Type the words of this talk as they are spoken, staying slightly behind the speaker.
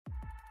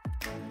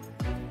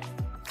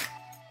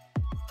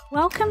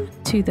Welcome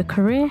to the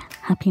Career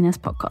Happiness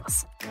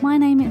Podcast. My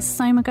name is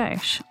Soma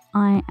Ghosh.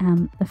 I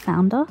am the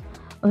founder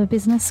of a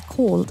business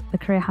called the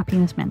Career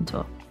Happiness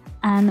Mentor.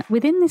 And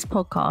within this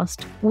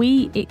podcast,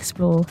 we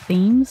explore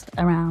themes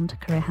around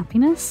career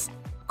happiness,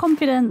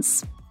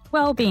 confidence,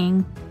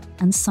 well-being,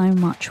 and so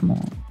much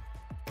more.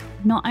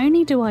 Not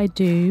only do I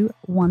do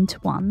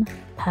one-to-one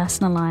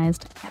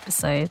personalized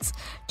episodes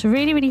to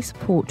really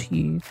support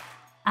you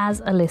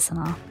as a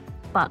listener,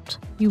 but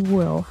you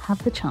will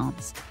have the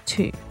chance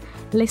to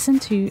listen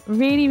to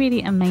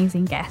really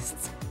amazing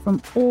guests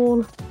from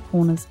all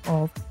corners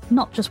of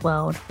not just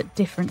world, but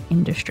different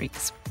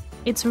industries.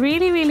 It's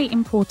really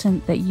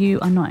important that you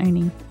are not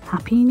only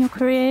happy in your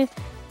career,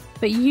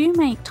 but you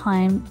make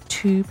time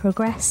to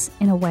progress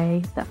in a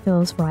way that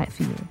feels right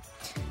for you.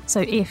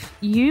 So if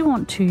you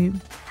want to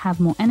have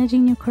more energy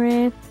in your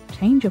career,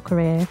 change your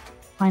career,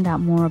 find out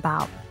more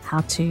about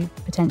how to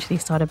potentially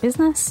start a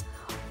business,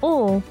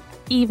 or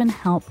even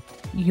help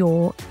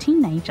your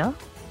teenager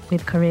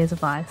with careers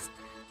advice,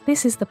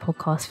 this is the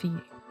podcast for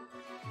you.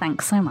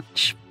 Thanks so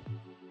much.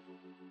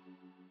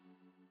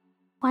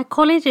 Why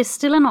college is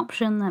still an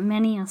option that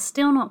many are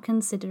still not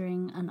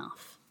considering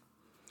enough.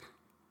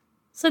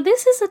 So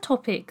this is a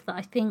topic that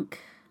I think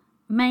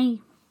may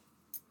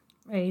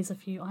raise a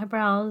few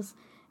eyebrows.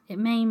 It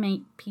may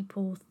make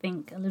people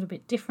think a little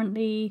bit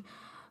differently,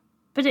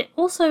 but it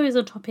also is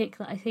a topic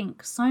that I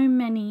think so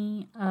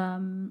many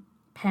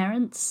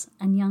parents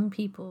and young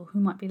people who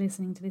might be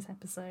listening to this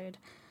episode,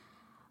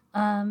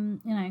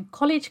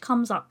 college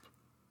comes up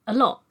a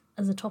lot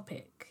as a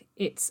topic.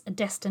 It's a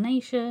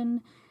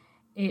destination,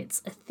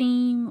 it's a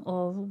theme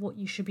of what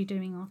you should be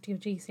doing after your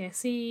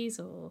GCSEs,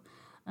 or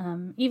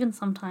even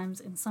sometimes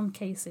in some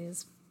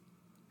cases,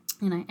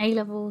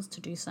 A-levels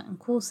to do certain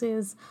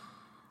courses.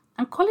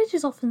 And college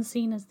is often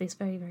seen as this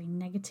very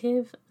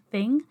negative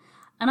thing.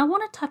 And I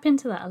want to tap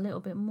into that a little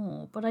bit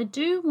more, but I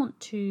do want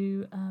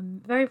to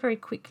very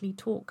quickly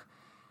talk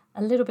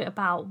a little bit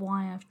about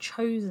why I've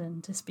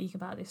chosen to speak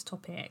about this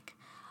topic.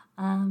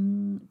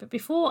 But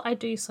before I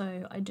do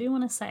so, I do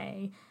want to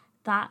say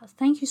that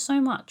thank you so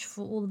much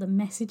for all the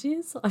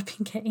messages I've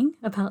been getting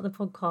about the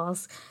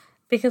podcast,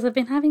 because I've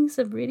been having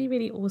some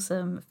really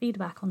awesome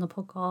feedback on the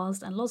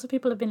podcast, and lots of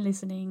people have been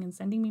listening and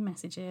sending me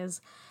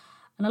messages,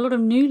 and a lot of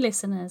new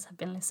listeners have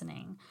been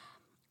listening.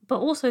 But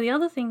also the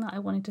other thing that I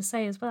wanted to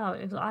say as well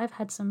is I've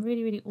had some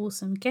really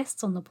awesome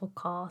guests on the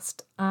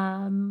podcast.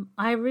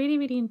 I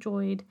really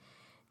enjoyed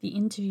the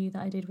interview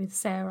that I did with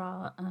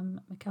Sarah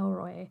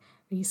McElroy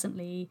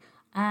recently,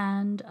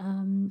 and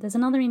there's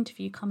another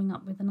interview coming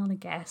up with another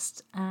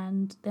guest,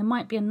 and there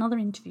might be another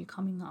interview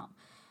coming up.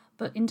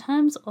 But in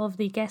terms of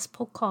the guest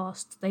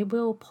podcasts, they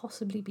will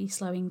possibly be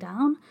slowing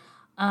down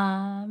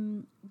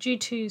due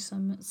to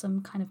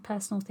some kind of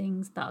personal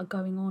things that are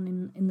going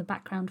on in the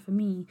background for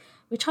me,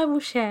 which I will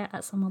share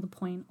at some other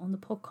point on the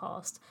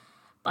podcast.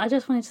 But I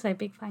just wanted to say a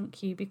big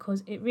thank you,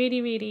 because it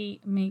really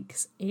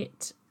makes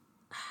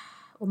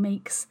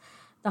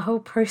the whole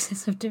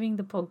process of doing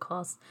the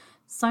podcast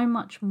so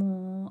much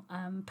more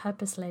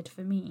purpose-led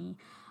for me,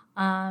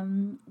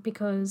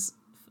 because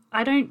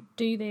I don't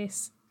do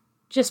this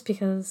just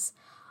because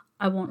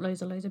I want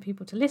loads of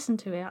people to listen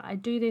to it. I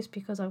do this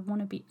because I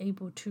want to be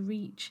able to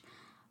reach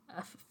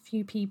a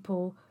few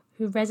people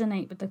who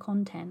resonate with the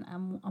content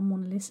and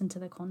want to listen to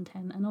the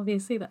content. And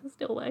obviously that's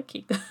still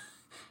working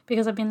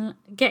because I've been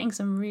getting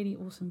some really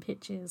awesome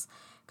pitches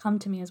come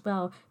to me as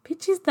well.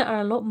 Pitches that are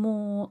a lot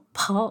more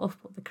part of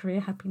what the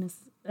Career Happiness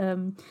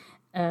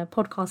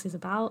podcast is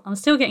about. I'm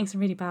still getting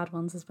some really bad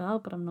ones as well,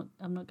 but I'm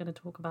not going to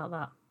talk about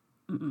that.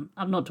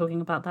 I'm not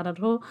talking about that at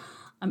all.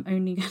 I'm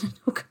only going to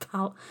talk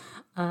about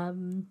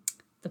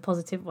the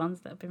positive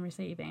ones that I've been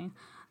receiving.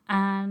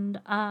 And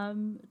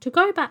to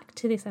go back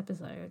to this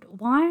episode,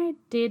 why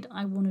did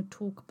I want to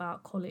talk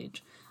about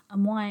college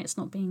and why it's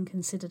not being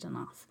considered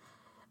enough?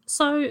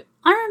 So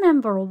I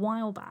remember a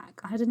while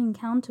back, I had an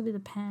encounter with a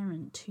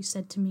parent who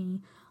said to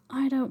me,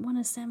 I don't want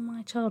to send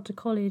my child to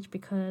college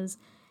because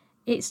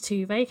it's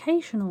too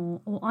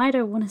vacational, or I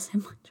don't want to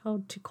send my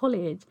child to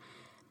college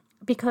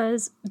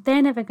because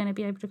they're never going to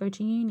be able to go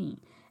to uni.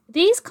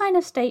 These kind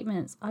of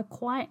statements are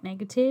quite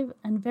negative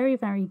and very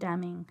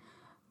damning.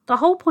 The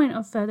whole point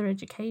of further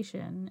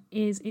education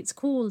is it's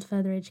called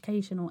further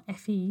education, or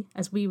FE,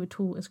 as we were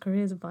taught as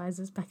careers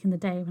advisors back in the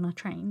day when I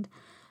trained,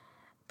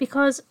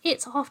 because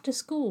it's after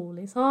school,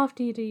 it's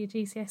after you do your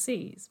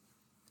GCSEs.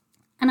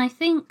 And I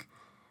think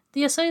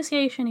the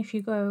association, if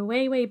you go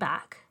way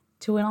back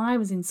to when I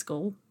was in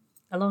school,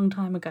 a long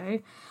time ago,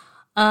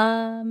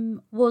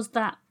 was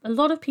that a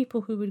lot of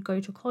people who would go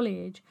to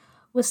college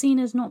were seen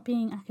as not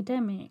being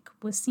academic,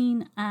 were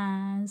seen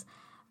as,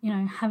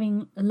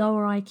 having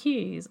lower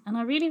IQs. And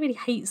I really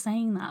hate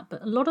saying that,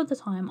 but a lot of the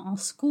time our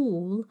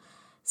school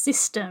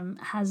system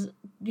has,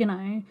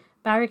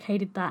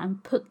 barricaded that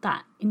and put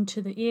that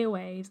into the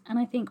airwaves. And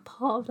I think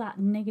part of that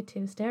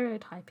negative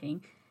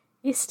stereotyping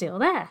is still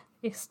there.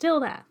 It's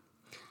still there.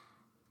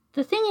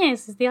 The thing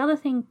is the other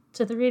thing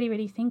to really,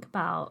 really think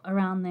about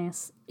around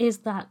this is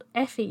that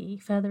FE,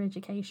 further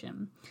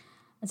education,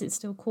 as it's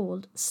still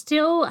called,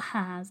 still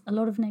has a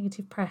lot of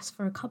negative press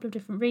for a couple of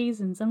different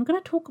reasons. I'm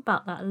going to talk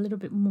about that a little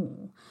bit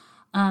more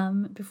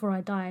before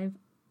I dive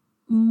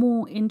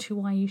more into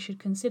why you should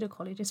consider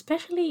college,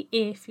 especially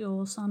if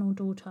your son or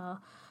daughter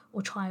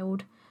or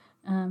child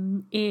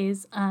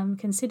is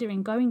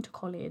considering going to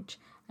college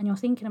and you're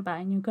thinking about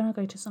it and you're going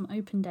to go to some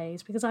open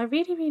days, because I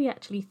really, really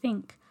actually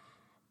think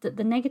that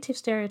the negative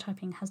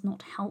stereotyping has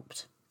not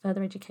helped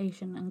further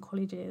education and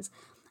colleges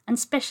and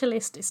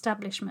specialist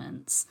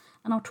establishments.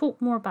 And I'll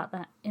talk more about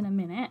that in a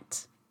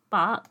minute.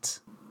 But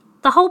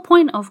the whole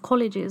point of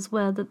colleges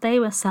were that they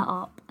were set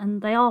up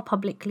and they are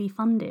publicly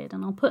funded.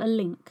 And I'll put a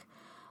link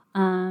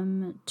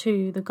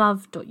to the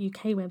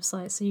gov.uk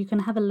website so you can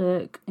have a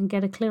look and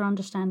get a clear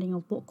understanding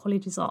of what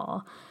colleges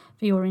are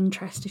for your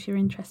interest, if you're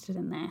interested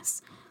in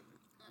this,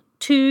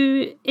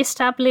 to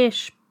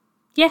establish,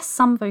 yes,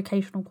 some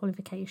vocational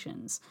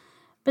qualifications,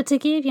 but to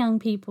give young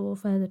people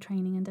further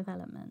training and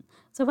development.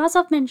 So as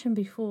I've mentioned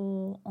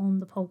before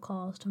on the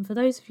podcast, and for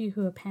those of you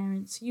who are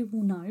parents, you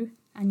will know,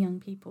 and young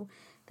people,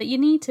 that you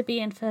need to be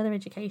in further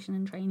education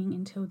and training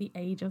until the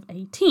age of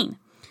 18.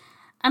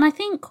 And I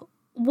think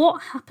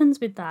what happens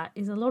with that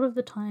is a lot of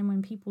the time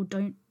when people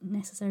don't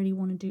necessarily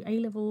want to do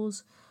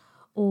A-levels,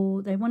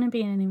 or they want to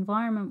be in an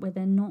environment where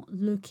they're not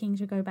looking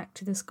to go back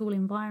to the school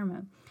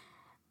environment,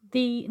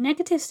 the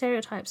negative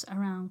stereotypes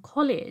around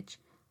college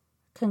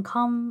can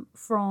come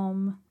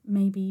from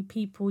maybe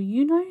people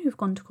you know who've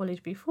gone to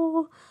college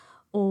before,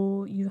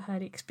 or you've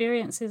heard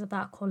experiences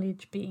about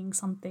college being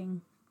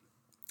something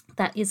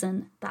that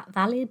isn't that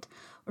valid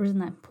or isn't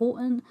that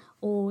important,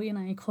 or, you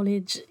know,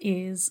 college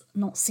is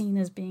not seen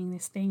as being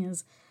this thing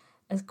as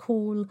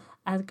cool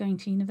as going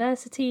to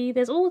university.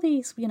 There's all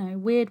these, you know,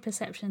 weird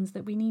perceptions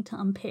that we need to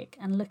unpick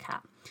and look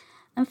at.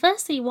 And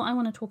firstly, what I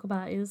want to talk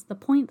about is the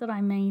point that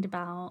I made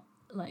about,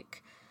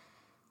 like,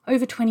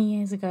 over 20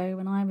 years ago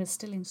when I was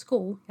still in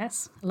school,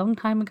 yes, a long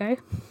time ago,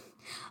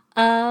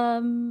 I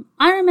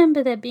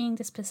remember there being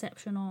this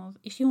perception of,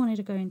 if you wanted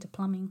to go into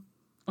plumbing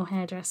or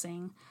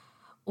hairdressing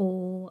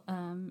or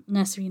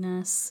nursery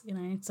nurse, you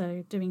know,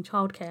 so doing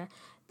childcare,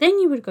 then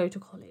you would go to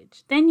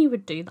college, then you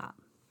would do that.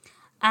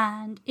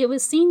 And it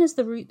was seen as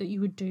the route that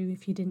you would do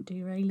if you didn't do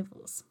your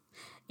A-levels.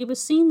 It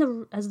was seen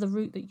as the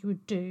route that you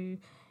would do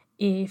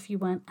if you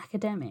weren't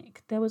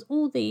academic. There was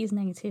all these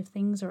negative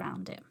things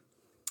around it.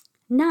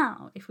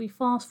 Now, if we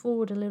fast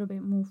forward a little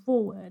bit more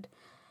forward,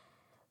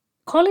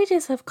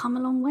 colleges have come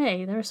a long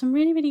way. There are some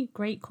really, really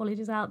great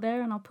colleges out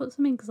there, and I'll put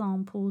some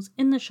examples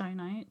in the show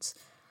notes.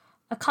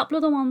 A couple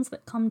of the ones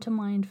that come to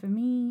mind for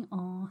me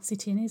are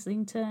City and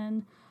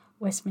Islington,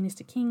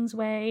 Westminster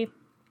Kingsway.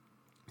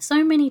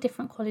 So many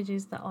different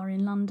colleges that are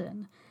in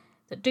London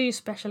that do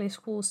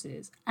specialist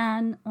courses.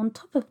 And on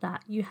top of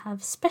that, you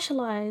have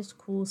specialised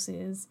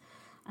courses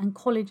and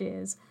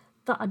colleges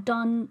that are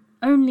done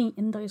only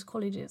in those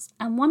colleges.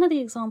 And one of the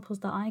examples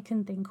that I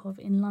can think of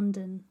in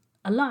London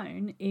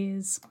alone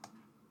is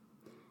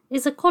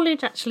a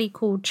college actually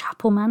called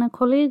Chapel Manor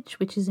College,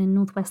 which is in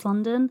northwest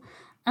London.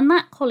 And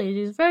that college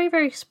is very,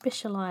 very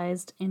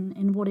specialised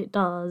in what it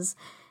does.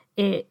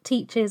 It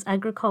teaches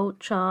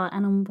agriculture,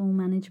 animal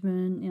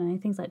management, you know,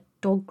 things like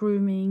dog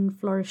grooming,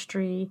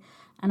 floristry,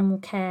 animal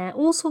care,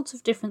 all sorts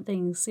of different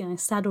things, you know,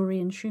 saddlery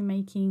and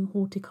shoemaking,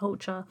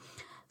 horticulture.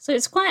 So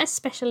it's quite a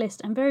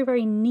specialist and very,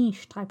 very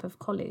niche type of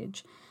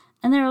college.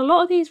 And there are a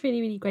lot of these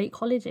really, really great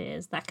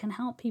colleges that can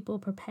help people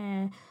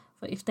prepare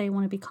for if they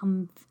want to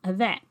become a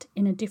vet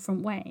in a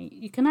different way.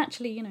 You can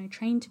actually, you know,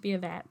 train to be a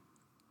vet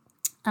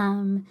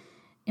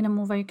in a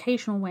more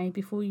vocational way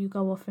before you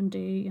go off and do,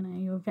 you know,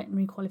 your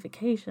veterinary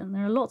qualification.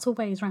 There are lots of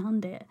ways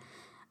around it.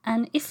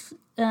 And if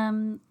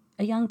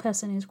a young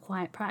person is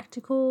quite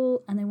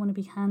practical and they want to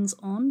be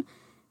hands-on,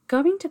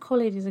 going to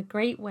college is a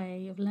great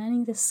way of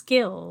learning the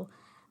skill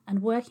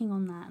and working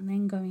on that and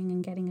then going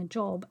and getting a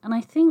job. And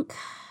I think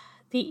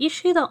the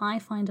issue that I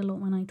find a lot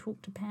when I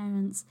talk to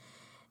parents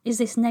is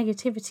this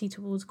negativity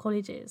towards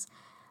colleges.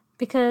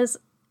 Because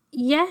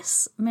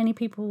yes, many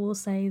people will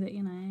say that,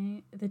 you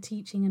know, the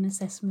teaching and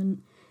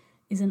assessment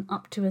isn't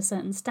up to a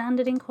certain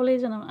standard in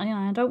college, and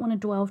I don't want to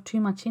dwell too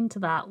much into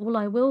that. All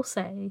I will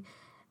say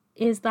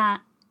is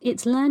that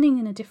it's learning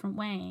in a different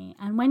way.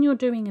 And when you're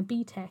doing a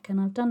BTEC,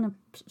 and I've done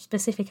a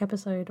specific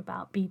episode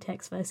about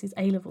BTECs versus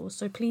A-levels,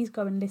 so please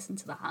go and listen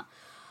to that.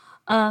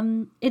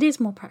 It is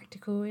more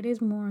practical, it is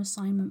more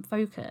assignment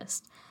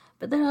focused.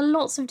 But there are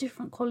lots of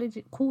different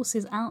college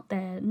courses out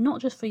there,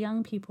 not just for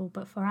young people,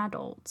 but for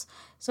adults.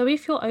 So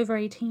if you're over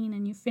 18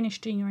 and you've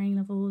finished doing your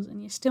A-levels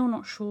and you're still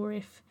not sure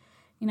if,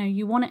 you know,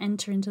 you want to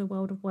enter into the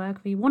world of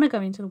work, or you want to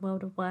go into the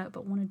world of work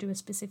but want to do a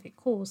specific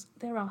course,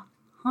 there are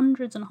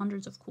hundreds and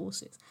hundreds of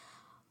courses.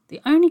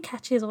 The only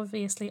catch is,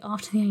 obviously,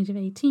 after the age of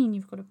 18,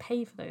 you've got to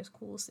pay for those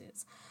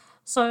courses.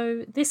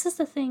 So this is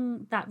the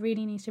thing that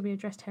really needs to be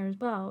addressed here as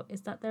well,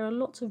 is that there are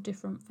lots of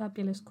different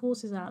fabulous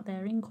courses out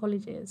there in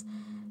colleges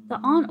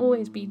that aren't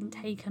always being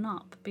taken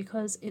up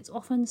because it's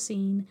often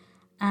seen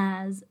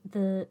as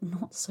the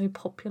not so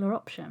popular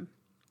option.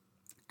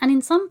 And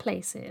in some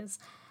places,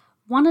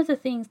 one of the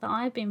things that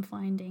I've been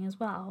finding as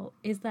well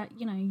is that,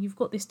 you've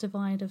got this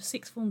divide of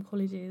sixth form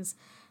colleges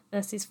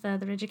versus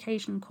further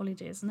education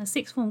colleges. And the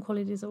sixth form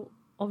colleges are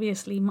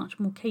obviously much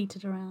more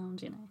catered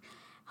around,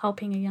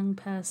 helping a young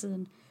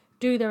person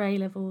do their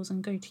A-levels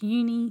and go to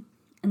uni.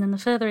 And then the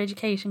further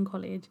education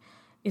college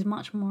is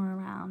much more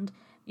around,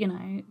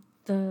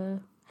 the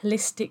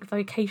holistic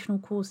vocational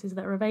courses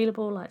that are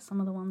available, like some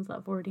of the ones that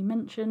I've already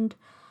mentioned,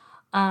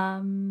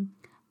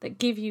 that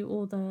give you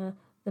all the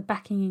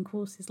backing in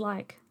courses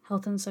like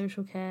health and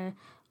social care,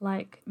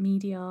 like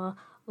media,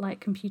 like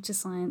computer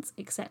science,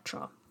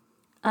 etc.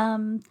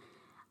 And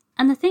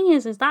the thing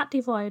is that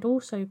divide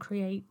also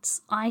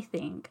creates, I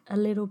think, a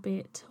little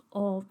bit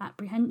of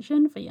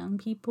apprehension for young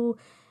people,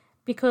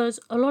 because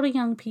a lot of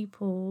young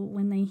people,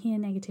 when they hear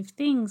negative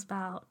things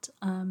about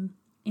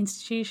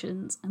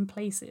institutions and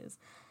places,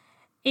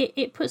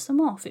 it puts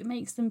them off. It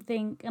makes them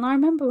think. And I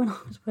remember when I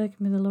was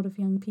working with a lot of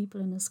young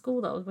people in a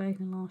school that I was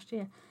working in last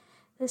year,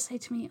 they say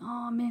to me,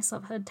 "Oh, miss,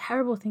 I've heard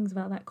terrible things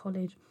about that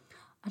college.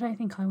 I don't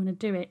think I want to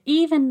do it,"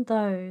 even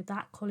though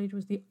that college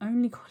was the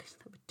only college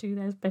that would do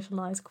their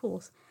specialised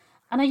course.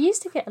 And I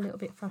used to get a little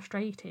bit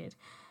frustrated,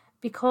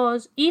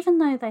 because even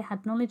though they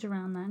had knowledge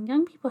around that, and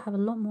young people have a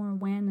lot more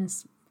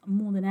awareness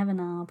more than ever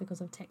now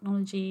because of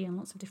technology and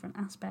lots of different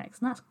aspects,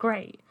 and that's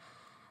great.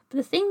 But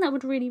the thing that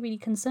would really, really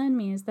concern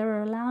me is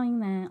they're allowing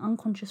their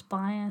unconscious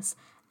bias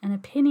and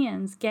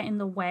opinions get in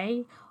the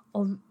way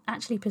of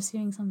actually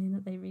pursuing something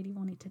that they really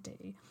wanted to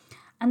do.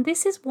 And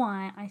this is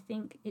why I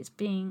think it's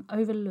being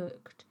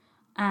overlooked,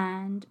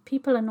 and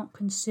people are not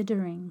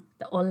considering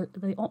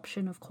the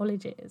option of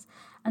colleges.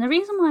 And the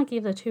reason why I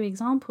give the two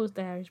examples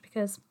there is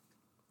because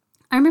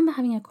I remember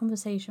having a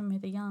conversation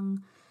with a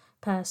young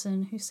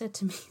person who said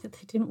to me that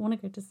they didn't want to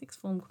go to sixth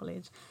form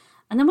college.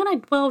 And then when I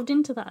delved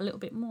into that a little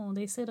bit more,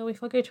 they said, "Oh,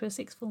 if I go to a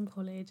sixth form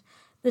college,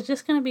 there's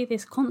just going to be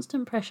this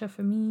constant pressure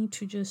for me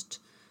to just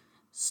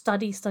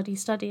study.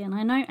 And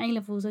I know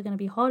A-levels are going to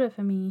be harder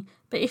for me,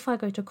 but if I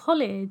go to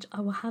college, I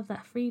will have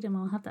that freedom,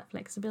 I'll have that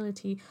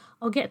flexibility,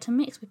 I'll get to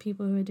mix with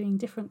people who are doing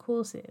different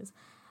courses.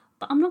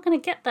 But I'm not going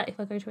to get that if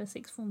I go to a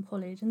sixth form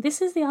college." And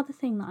this is the other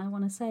thing that I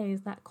want to say,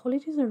 is that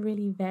colleges are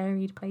really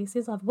varied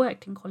places. I've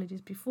worked in colleges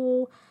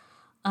before.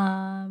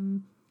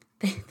 There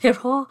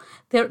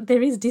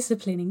is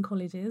discipline in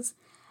colleges,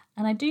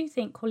 and I do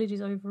think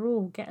colleges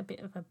overall get a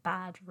bit of a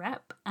bad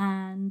rep.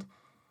 And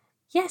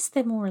yes,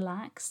 they're more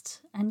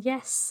relaxed, and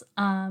yes,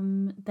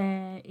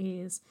 there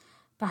is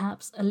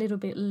perhaps a little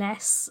bit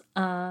less,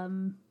 I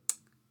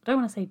don't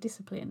want to say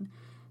discipline,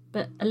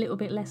 but a little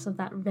bit less of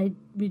that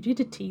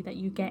rigidity that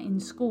you get in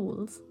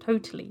schools,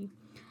 totally.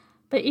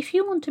 But if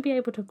you want to be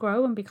able to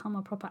grow and become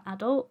a proper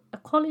adult, a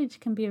college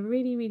can be a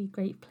really, really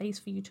great place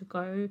for you to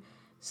go,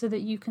 so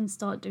that you can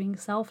start doing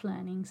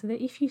self-learning, so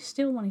that if you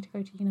still wanted to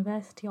go to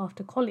university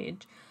after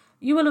college,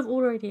 you will have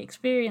already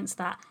experienced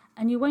that,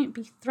 and you won't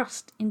be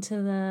thrust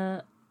into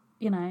the,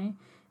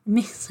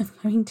 mix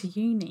of going to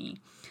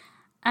uni.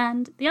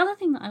 And the other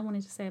thing that I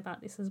wanted to say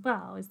about this as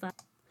well is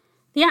that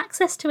the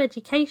access to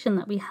education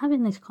that we have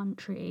in this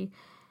country,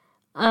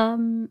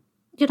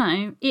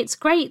 it's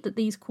great that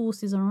these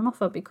courses are on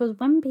offer, because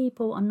when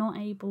people are not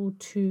able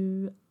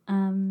to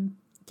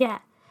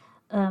get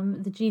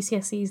the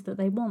GCSEs that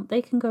they want,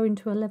 they can go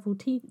into a level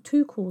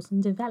 2 course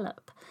and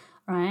develop,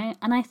 right?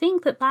 And I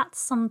think that that's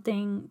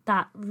something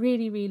that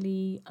really,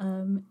 really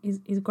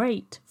is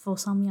great for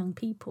some young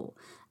people.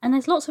 And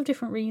there's lots of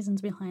different reasons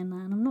behind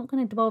that, and I'm not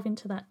going to delve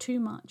into that too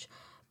much.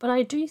 But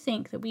I do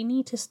think that we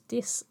need to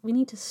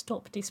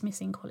stop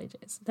dismissing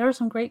colleges. There are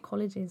some great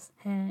colleges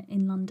here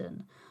in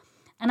London.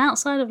 And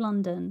outside of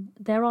London,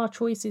 there are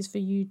choices for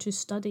you to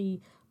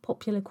study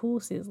popular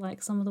courses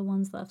like some of the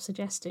ones that I've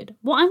suggested.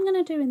 What I'm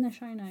going to do in the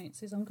show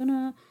notes is I'm going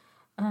to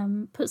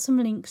put some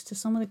links to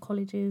some of the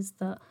colleges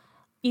that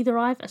either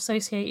I've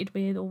associated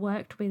with or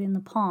worked with in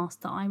the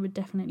past that I would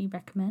definitely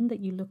recommend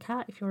that you look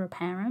at if you're a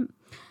parent.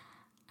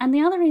 And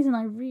the other reason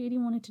I really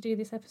wanted to do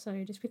this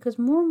episode is because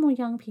more and more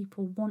young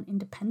people want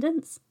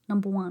independence,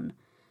 number one.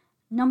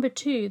 Number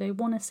two, they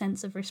want a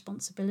sense of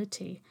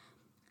responsibility.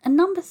 And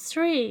number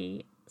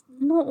three,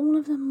 not all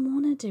of them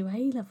want to do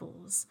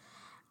A-levels.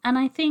 And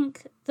I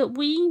think that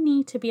we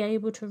need to be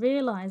able to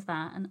realise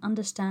that and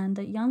understand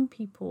that young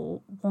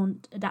people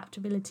want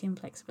adaptability and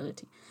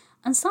flexibility.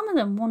 And some of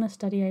them want to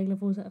study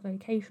A-levels at a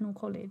vocational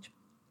college.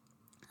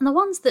 And the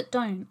ones that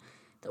don't,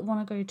 that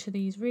want to go to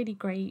these really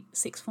great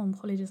sixth form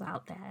colleges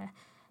out there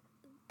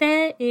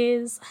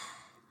is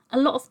a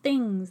lot of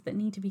things that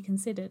need to be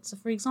considered. So,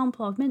 for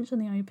example, I've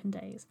mentioned the open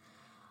days.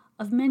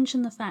 I've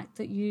mentioned the fact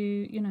that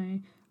you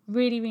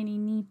really, really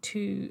need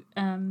to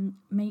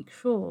make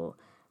sure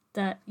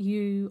that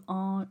you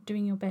are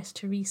doing your best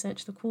to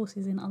research the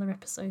courses in other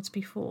episodes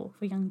before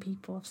for young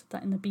people. I've said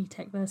that in the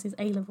BTEC versus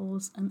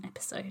A-levels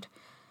episode.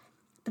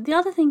 But the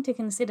other thing to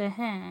consider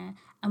here,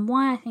 and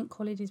why I think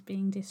college is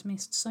being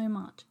dismissed so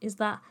much, is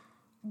that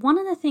one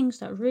of the things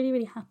that really,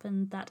 really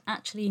happened that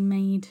actually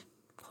made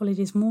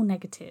colleges more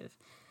negative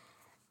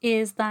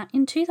is that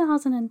in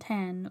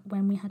 2010,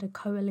 when we had a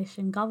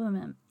coalition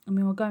government, and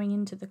we were going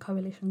into the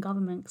coalition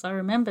government, because I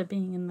remember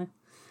being in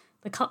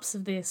the cups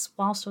of this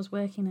whilst I was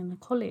working in a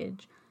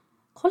college,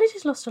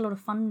 colleges lost a lot of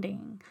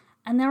funding,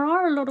 and there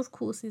are a lot of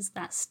courses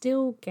that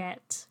still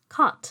get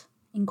cut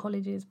in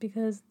colleges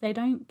because they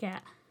don't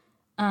get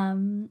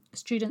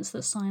students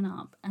that sign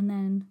up, and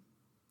then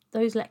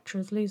those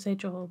lecturers lose their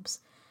jobs,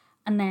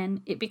 and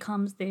then it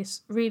becomes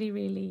this really,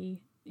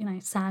 really,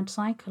 sad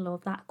cycle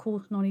of that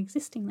course not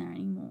existing there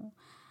anymore.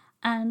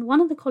 And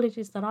one of the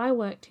colleges that I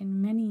worked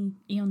in many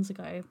eons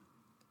ago,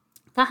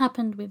 that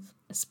happened with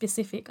a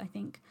specific, I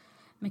think,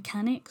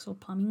 mechanics or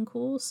plumbing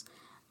course.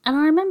 And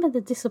I remember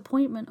the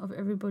disappointment of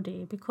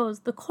everybody because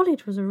the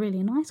college was a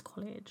really nice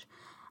college,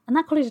 and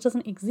that college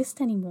doesn't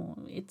exist anymore.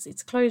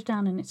 It's closed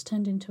down and it's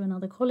turned into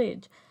another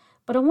college.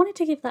 But I wanted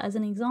to give that as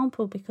an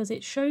example because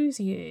it shows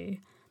you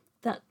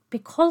that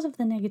because of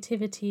the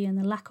negativity and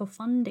the lack of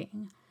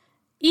funding,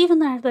 even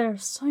though there are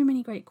so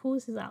many great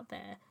courses out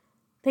there,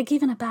 they're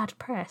given a bad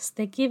press.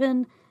 They're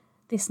given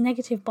this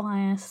negative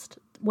bias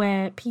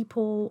where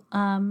people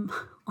aren't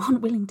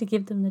willing to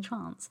give them the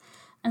chance.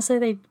 And so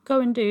they go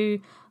and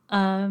do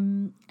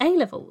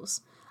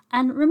A-levels.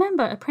 And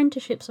remember,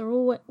 apprenticeships are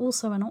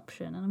also an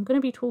option. And I'm going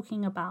to be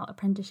talking about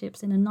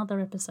apprenticeships in another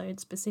episode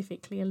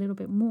specifically a little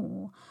bit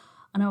more.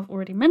 And I've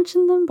already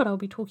mentioned them, but I'll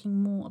be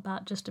talking more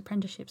about just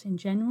apprenticeships in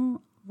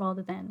general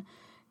rather than,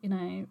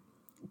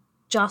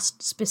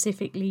 just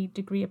specifically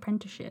degree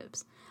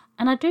apprenticeships.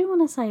 And I do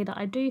want to say that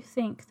I do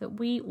think that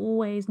we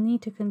always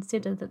need to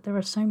consider that there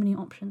are so many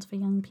options for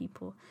young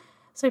people.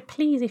 So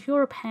please, if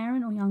you're a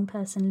parent or young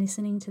person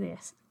listening to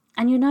this,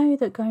 and you know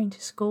that going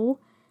to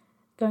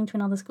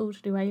another school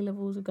to do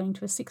A-levels or going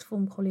to a sixth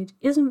form college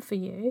isn't for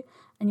you,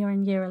 and you're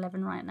in year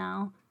 11 right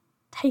now,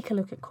 take a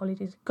look at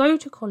colleges. Go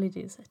to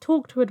colleges.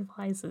 Talk to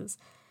advisors.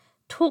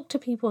 Talk to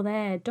people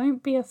there.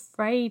 Don't be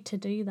afraid to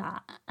do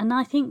that. And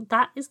I think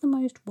that is the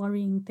most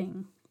worrying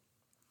thing.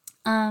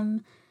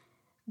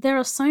 There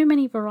are so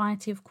many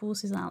variety of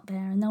courses out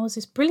there, and there was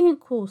this brilliant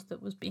course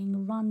that was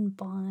being run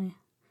by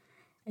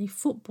a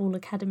football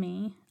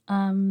academy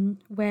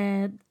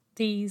where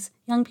these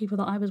young people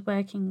that I was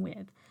working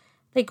with,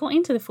 they got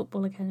into the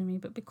football academy,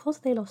 but because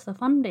they lost the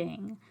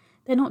funding,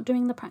 they're not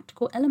doing the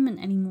practical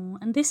element anymore.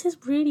 And this is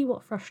really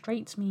what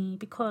frustrates me,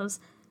 because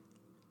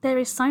there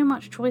is so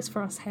much choice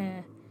for us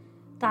here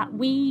that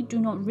we do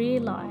not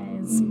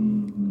realise,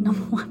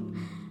 number one,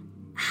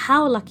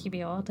 how lucky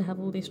we are to have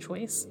all this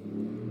choice.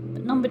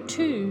 But number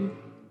two,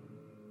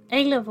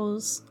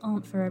 A-levels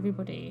aren't for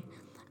everybody.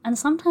 And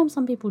sometimes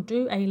some people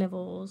do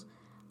A-levels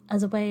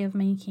as a way of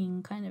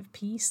making kind of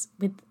peace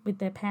with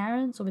their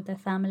parents or with their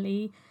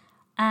family.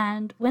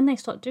 And when they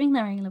start doing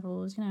their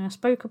A-levels, I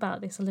spoke about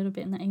this a little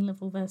bit in the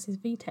A-level versus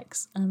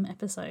VTEX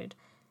episode,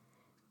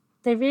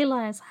 they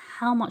realise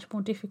how much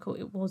more difficult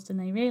it was than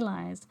they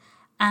realised.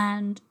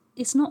 And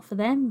it's not for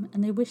them,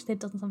 and they wish they'd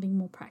done something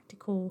more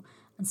practical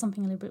and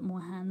something a little bit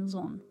more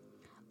hands-on.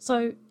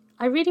 So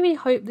I really, really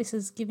hope this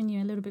has given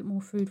you a little bit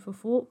more food for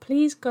thought.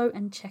 Please go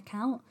and check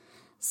out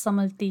some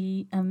of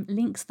the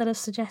links that are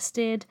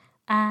suggested.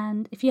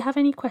 And if you have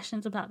any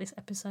questions about this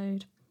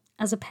episode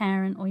as a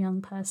parent or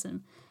young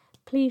person,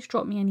 please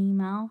drop me an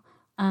email.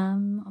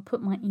 I'll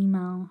put my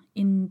email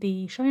in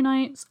the show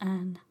notes,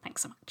 and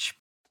thanks so much.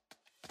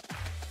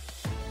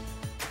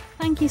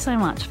 Thank you so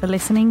much for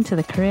listening to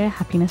the Career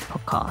Happiness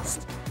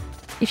Podcast.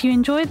 If you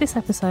enjoyed this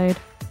episode,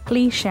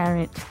 please share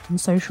it on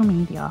social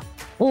media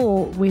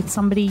or with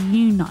somebody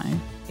you know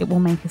it will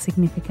make a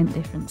significant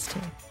difference to.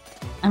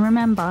 And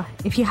remember,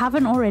 if you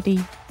haven't already,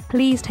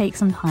 please take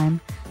some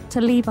time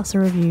to leave us a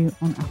review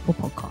on Apple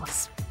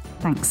Podcasts.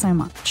 Thanks so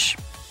much.